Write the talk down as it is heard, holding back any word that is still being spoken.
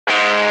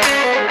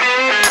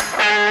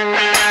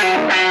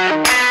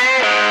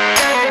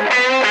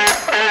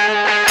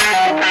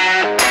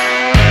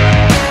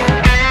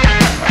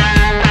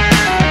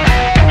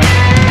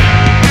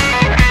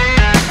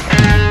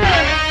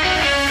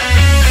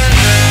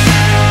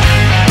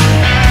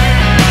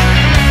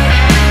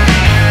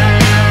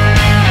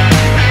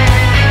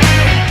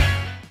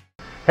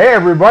Hey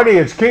everybody,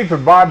 it's Keith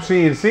with Bob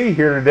CNC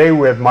here today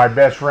with my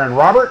best friend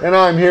Robert. And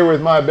I'm here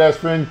with my best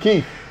friend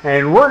Keith.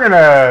 And we're going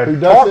to Who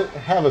doesn't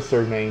have a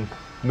surname.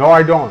 No,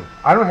 I don't.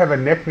 I don't have a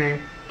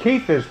nickname.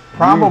 Keith is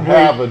probably... You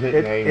have a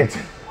nickname. It's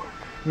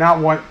not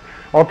one...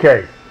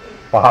 Okay,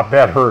 Bob,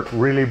 that hurt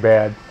really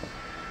bad.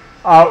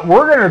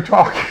 We're going to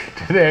talk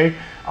today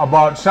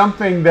about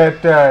something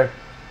that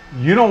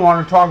you don't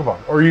want to talk about,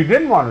 or you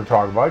didn't want to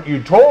talk about.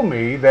 You told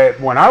me that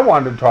when I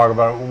wanted to talk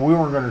about it, we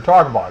weren't going to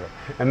talk about it.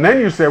 And then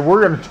you said,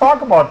 we're going to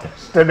talk about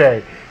this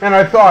today. And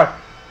I thought,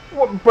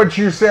 well, but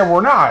you said we're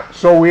not.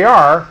 So we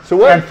are. So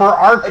what? And for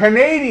our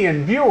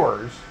Canadian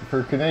viewers...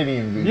 For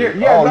Canadian viewers.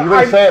 Yeah, oh, you're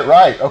going to say it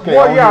right. Okay.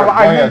 Well, yeah,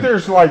 I think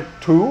there's like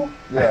two.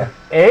 Yeah.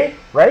 A,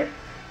 right?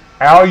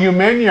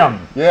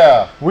 Aluminium.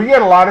 Yeah. We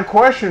get a lot of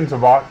questions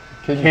about,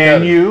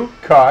 can you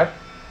cut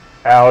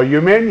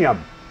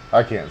aluminium?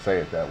 I can't say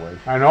it that way.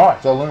 I know it.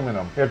 It's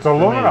aluminum. It's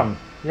aluminum.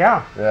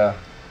 Yeah. Yeah.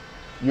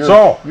 You're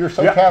so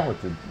yeah.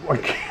 talented.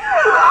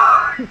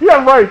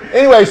 Yeah, right.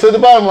 Anyway, so the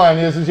bottom line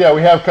is yeah,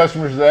 we have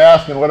customers that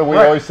ask, and what do we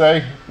always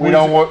say? We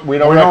don't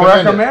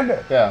recommend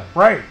it. Yeah.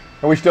 Right.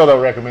 And we still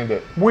don't recommend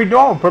it. We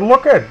don't, but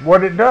look at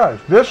what it does.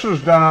 This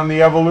was done on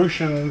the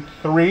Evolution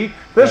 3.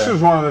 This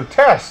is one of the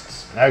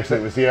tests. Actually,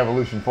 it was the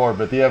Evolution 4,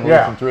 but the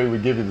Evolution 3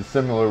 would give you the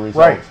similar results.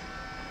 Right.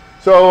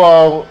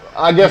 So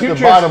I guess the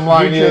bottom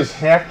line is... You just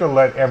have to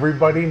let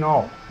everybody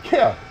know.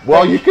 Yeah.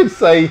 Well, you could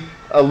say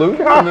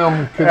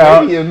aluminum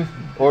Canadian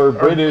or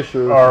British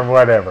or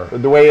whatever.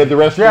 The way the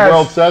rest of the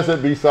world says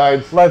it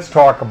besides... Let's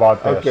talk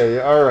about this. Okay,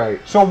 all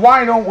right. So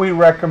why don't we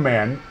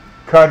recommend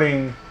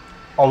cutting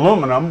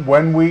aluminum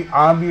when we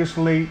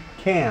obviously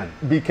can?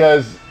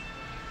 Because,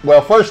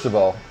 well, first of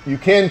all, you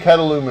can cut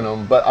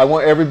aluminum, but I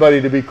want everybody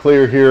to be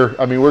clear here.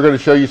 I mean, we're going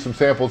to show you some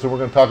samples and we're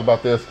going to talk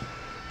about this.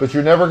 But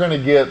you're never going to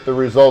get the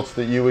results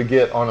that you would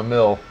get on a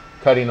mill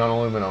cutting on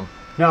aluminum.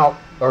 Now,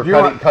 or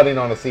cutting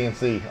on a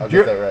CNC. I'll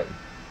get that right.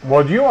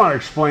 Well, do you want to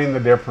explain the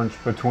difference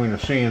between a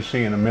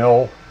CNC and a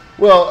mill?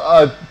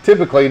 Well,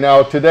 typically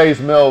now today's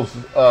mills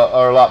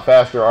are a lot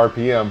faster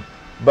RPM,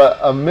 but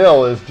a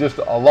mill is just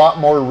a lot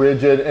more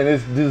rigid and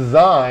it's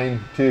designed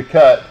to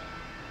cut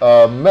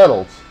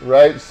metals,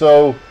 right?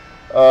 So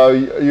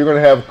you're going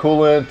to have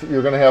coolant,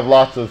 you're going to have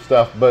lots of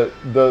stuff, but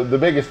the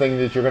biggest thing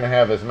that you're going to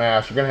have is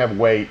mass. You're going to have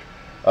weight.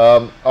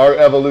 Our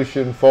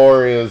Evolution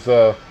 4 is,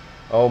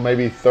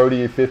 maybe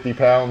 30 or 50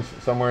 pounds,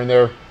 somewhere in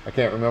there. I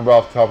can't remember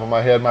off the top of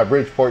my head. My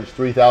Bridgeport's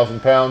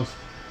 3,000 pounds.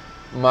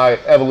 My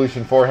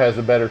Evolution 4 has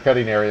a better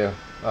cutting area.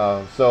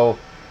 So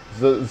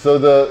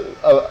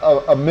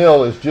a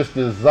mill is just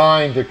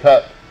designed to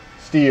cut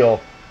steel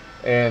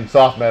and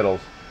soft metals.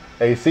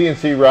 A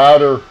CNC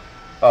router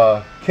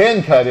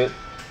can cut it,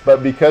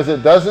 but because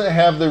it doesn't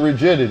have the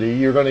rigidity,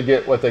 you're going to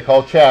get what they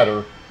call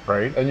chatter.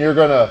 Right. And you're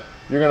gonna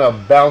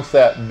bounce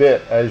that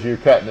bit as you're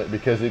cutting it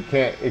because it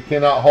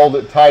cannot hold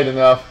it tight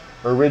enough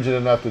or rigid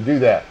enough to do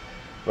that,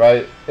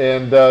 right?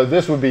 And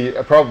this would be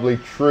probably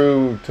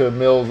true to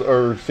mills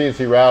or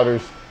CNC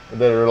routers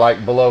that are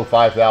like below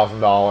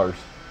 $5,000,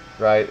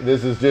 right?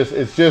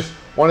 It's just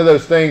one of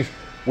those things.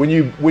 When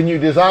you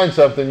design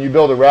something, you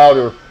build a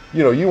router,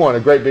 you want a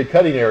great big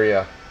cutting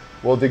area.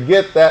 Well, to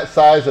get that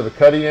size of a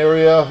cutting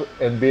area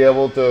and be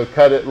able to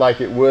cut it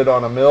like it would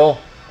on a mill,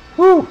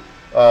 whew.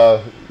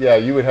 Yeah,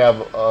 you would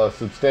have a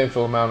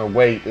substantial amount of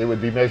weight. It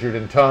would be measured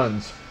in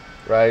tons,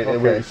 right?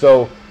 Okay.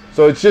 So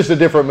it's just a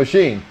different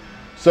machine.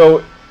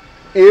 So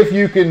if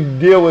you can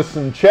deal with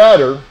some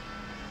chatter,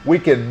 we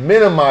can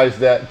minimize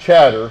that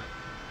chatter,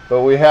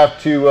 but we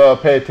have to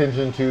pay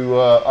attention to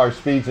our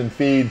speeds and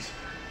feeds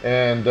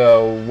and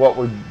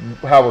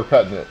how we're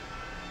cutting it.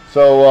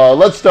 So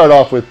let's start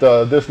off with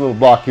this little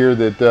block here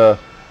that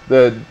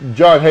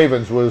John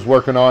Havens was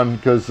working on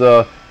because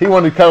he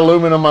wanted to cut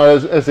aluminum. I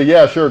said,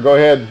 yeah, sure, go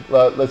ahead.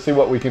 Let's see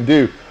what we can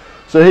do.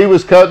 So he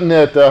was cutting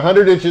at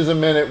 100 inches a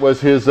minute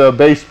was his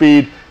base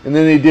speed, and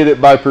then he did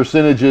it by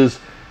percentages,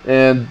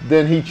 and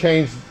then he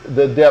changed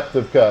the depth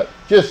of cut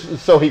just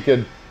so he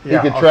could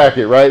track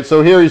it, right?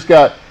 So here he's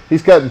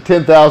cutting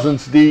 10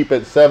 thousandths deep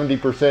at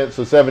 70%,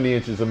 so 70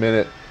 inches a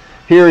minute.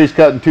 Here he's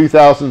cutting 2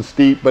 thousandths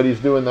deep, but he's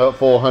doing the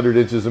full 100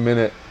 inches a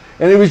minute.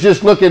 And he was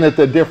just looking at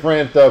the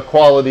different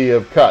quality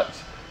of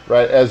cuts,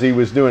 right, as he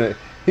was doing it.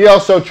 He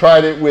also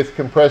tried it with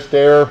compressed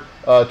air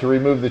to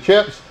remove the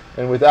chips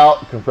and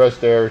without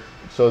compressed air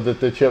so that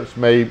the chips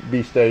may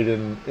be stayed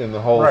in the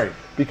holes. Right.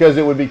 Because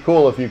it would be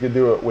cool if you could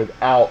do it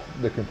without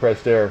the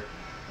compressed air.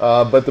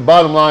 But the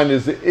bottom line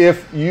is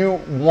if you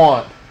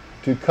want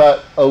to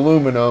cut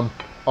aluminum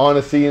on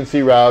a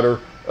CNC router,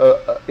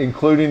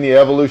 including the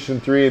Evolution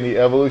 3 and the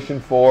Evolution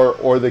 4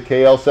 or the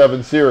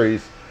KL7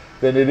 series,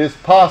 then it is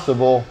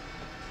possible.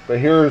 But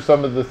here are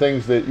some of the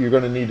things that you're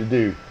going to need to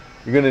do.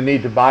 You're going to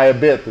need to buy a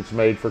bit that's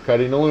made for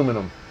cutting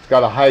aluminum. It's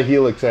got a high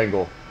helix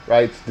angle,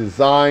 right? It's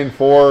designed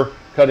for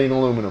cutting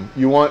aluminum.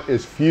 You want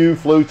as few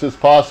flutes as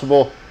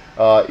possible.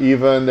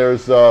 Even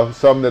there's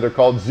some that are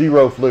called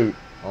zero flute.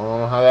 I don't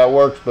know how that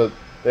works, but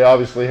they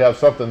obviously have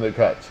something that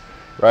cuts,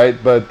 right?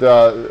 But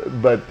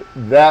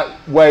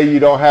that way you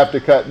don't have to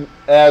cut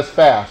as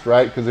fast,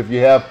 right? Because if you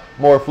have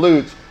more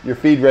flutes, your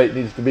feed rate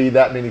needs to be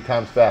that many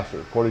times faster,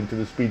 according to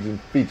the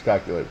speeds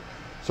calculator.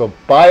 So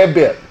buy a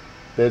bit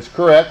that's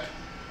correct.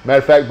 Matter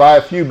of fact, buy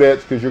a few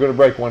bits because you're going to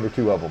break 1 or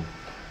 2 of them,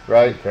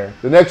 right? Okay.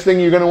 The next thing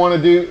you're going to want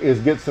to do is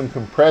get some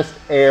compressed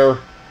air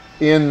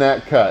in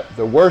that cut.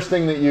 The worst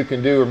thing that you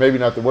can do, or maybe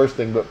not the worst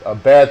thing, but a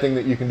bad thing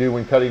that you can do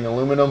when cutting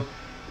aluminum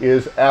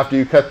is after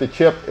you cut the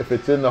chip, if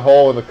it's in the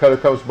hole and the cutter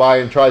comes by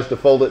and tries to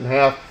fold it in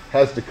half,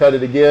 has to cut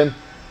it again,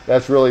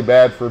 that's really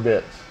bad for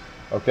bits.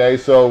 Okay,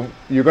 so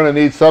you're going to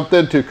need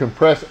something to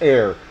compress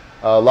air.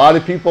 A lot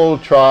of people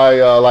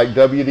try like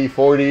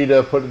WD-40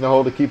 to put in the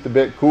hole to keep the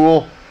bit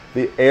cool.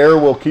 The air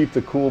will keep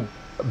the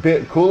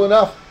bit cool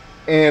enough,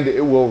 and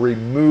it will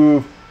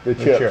remove the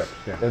chips.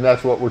 Yeah. And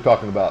that's what we're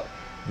talking about.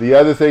 The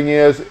other thing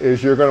is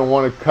you're going to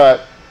want to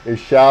cut as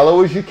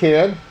shallow as you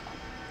can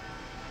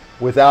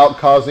without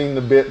causing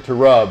the bit to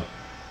rub.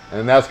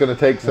 And that's going to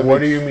take some... What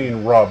do you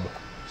mean rub?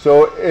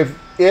 So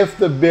if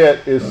the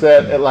bit is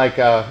set at like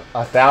a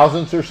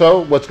thousandths or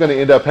so, what's going to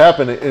end up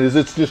happening is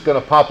it's just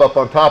going to pop up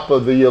on top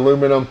of the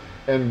aluminum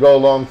and go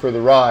along for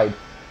the ride.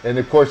 And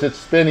of course it's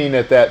spinning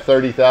at that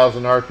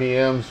 30,000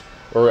 RPMs,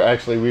 or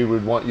actually we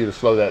would want you to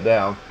slow that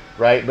down,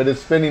 right? But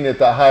it's spinning at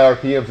the high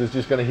RPMs. It's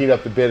just going to heat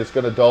up the bit. It's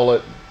going to dull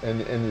it, and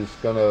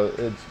it's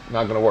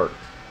not going to work,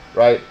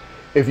 right?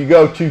 If you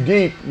go too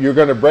deep, you're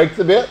going to break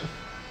the bit.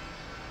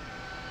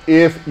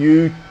 If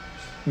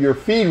your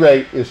feed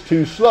rate is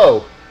too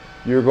slow,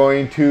 you're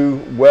going to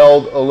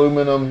weld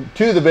aluminum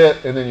to the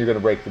bit, and then you're going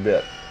to break the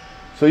bit.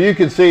 So you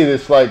can see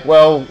this like,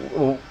 well,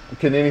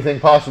 can anything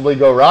possibly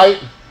go right?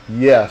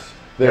 Yes.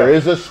 There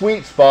is a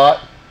sweet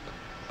spot,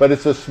 but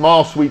it's a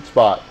small sweet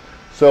spot.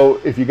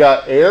 So if you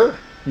got air,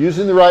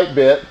 using the right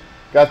bit,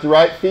 got the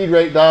right feed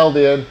rate dialed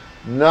in,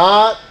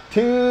 not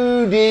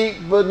too deep,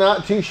 but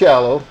not too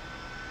shallow,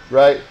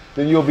 right?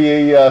 Then you'll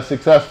be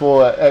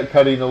successful at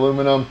cutting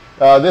aluminum.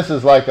 This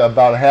is like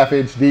about a 1/2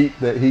 inch deep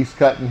that he's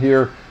cutting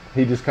here.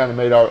 He just kind of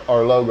made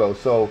our logo.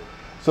 So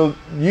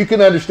you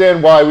can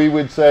understand why we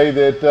would say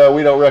that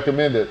we don't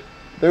recommend it.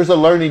 There's a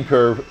learning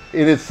curve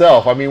in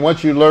itself. I mean,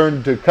 once you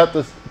learn to cut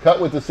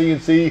with the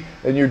CNC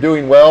and you're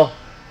doing well,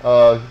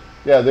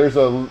 yeah, there's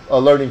a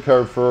learning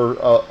curve for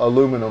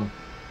aluminum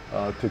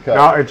to cut.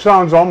 Now, it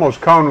sounds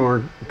almost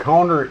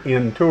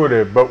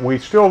counterintuitive, but we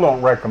still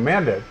don't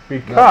recommend it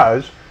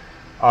because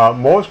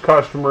most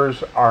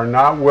customers are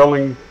not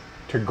willing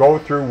to go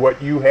through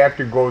what you have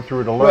to go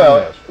through to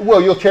learn this.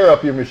 Well, you'll tear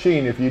up your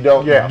machine if you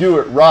don't do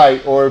it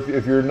right, or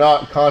if you're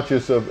not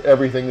conscious of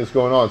everything that's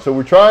going on. So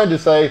we're trying to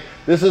say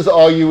this is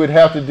all you would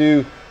have to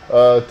do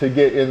to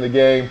get in the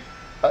game.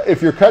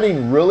 If you're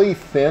cutting really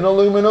thin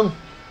aluminum,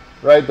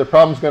 right, the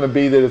problem's going to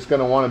be that it's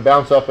going to want to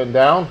bounce up and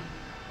down.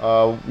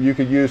 You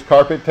could use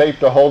carpet tape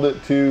to hold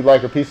it to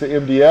like a piece of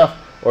MDF,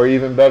 or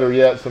even better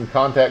yet, some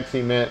contact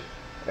cement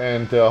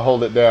and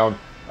hold it down.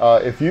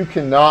 If you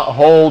cannot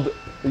hold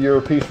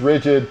your piece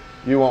rigid,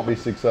 you won't be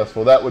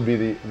successful. That would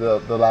be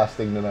the last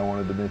thing that I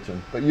wanted to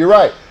mention. But you're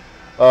right.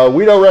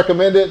 We don't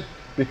recommend it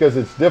because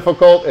it's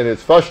difficult and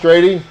it's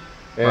frustrating.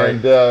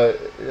 And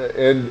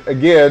and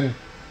again,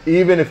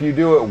 even if you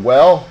do it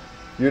well,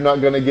 you're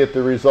not going to get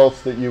the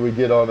results that you would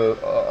get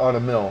on a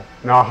mill.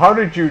 Now, how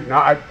did you?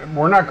 Now,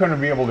 we're not going to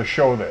be able to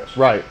show this.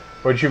 Right.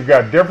 But you've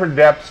got different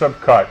depths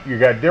of cut. You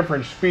got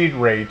different speed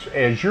rates.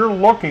 As you're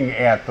looking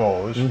at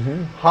those,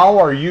 how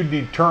are you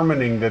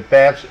determining that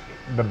that's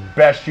the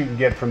best you can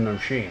get from the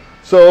machine?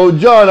 So,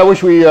 John, I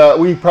wish we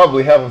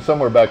probably have him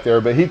somewhere back there,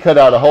 but he cut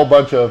out a whole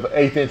bunch of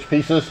 1/8 inch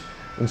pieces,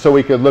 and so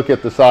we could look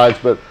at the sides.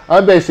 But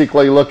I'm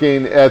basically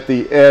looking at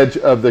the edge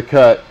of the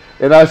cut,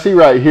 and I see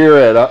right here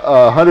at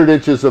 100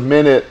 inches a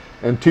minute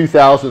and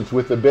 2/1000ths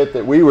with the bit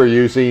that we were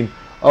using.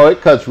 Oh,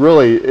 it cuts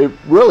really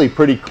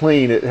pretty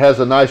clean. It has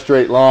a nice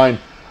straight line.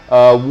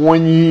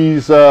 When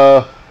he's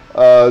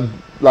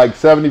like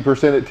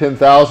 70% at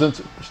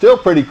 10/1000ths, still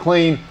pretty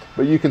clean,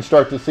 but you can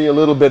start to see a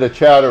little bit of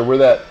chatter where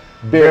that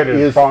bit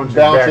is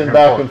bouncing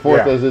back and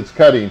forth as it's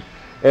cutting.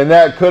 And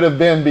that could have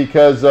been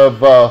because of,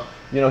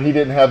 he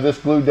didn't have this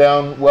glued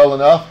down well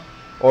enough,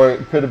 or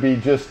it could be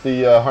just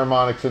the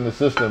harmonics in the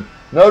system.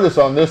 Notice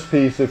on this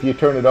piece, if you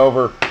turn it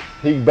over,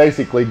 he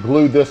basically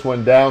glued this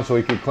one down so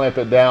he could clamp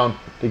it down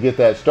to get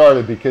that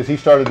started, because he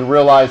started to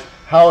realize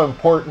how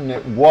important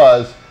it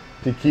was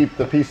to keep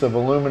the piece of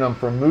aluminum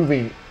from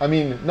moving. I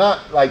mean,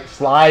 not like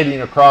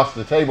sliding across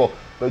the table,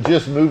 but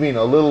just moving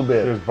a little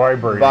bit. Just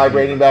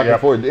vibrating back and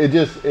forth.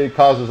 It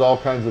causes all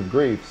kinds of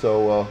grief.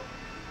 So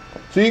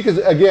you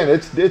can, again,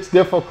 it's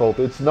difficult.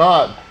 It's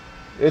not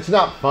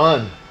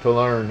fun to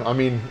learn. I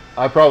mean,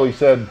 I probably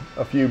said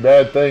a few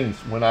bad things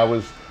when I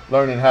was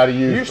learning how to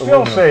use. You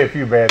still say a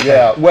few bad things.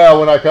 Yeah, well,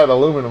 when I cut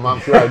aluminum,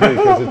 I'm sure I do,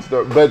 because it's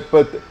but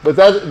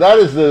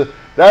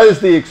that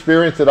is the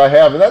experience that I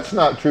have, and that's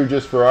not true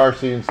just for our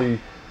CNC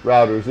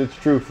routers. It's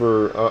true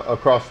for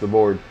across the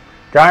board.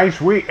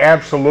 Guys, we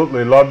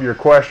absolutely love your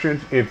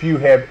questions. If you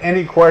have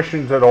any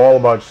questions at all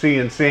about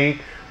CNC,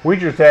 we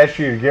just ask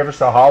you to give us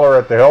a holler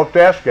at the help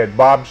desk at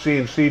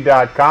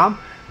bobcnc.com.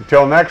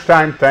 Until next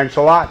time, thanks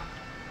a lot.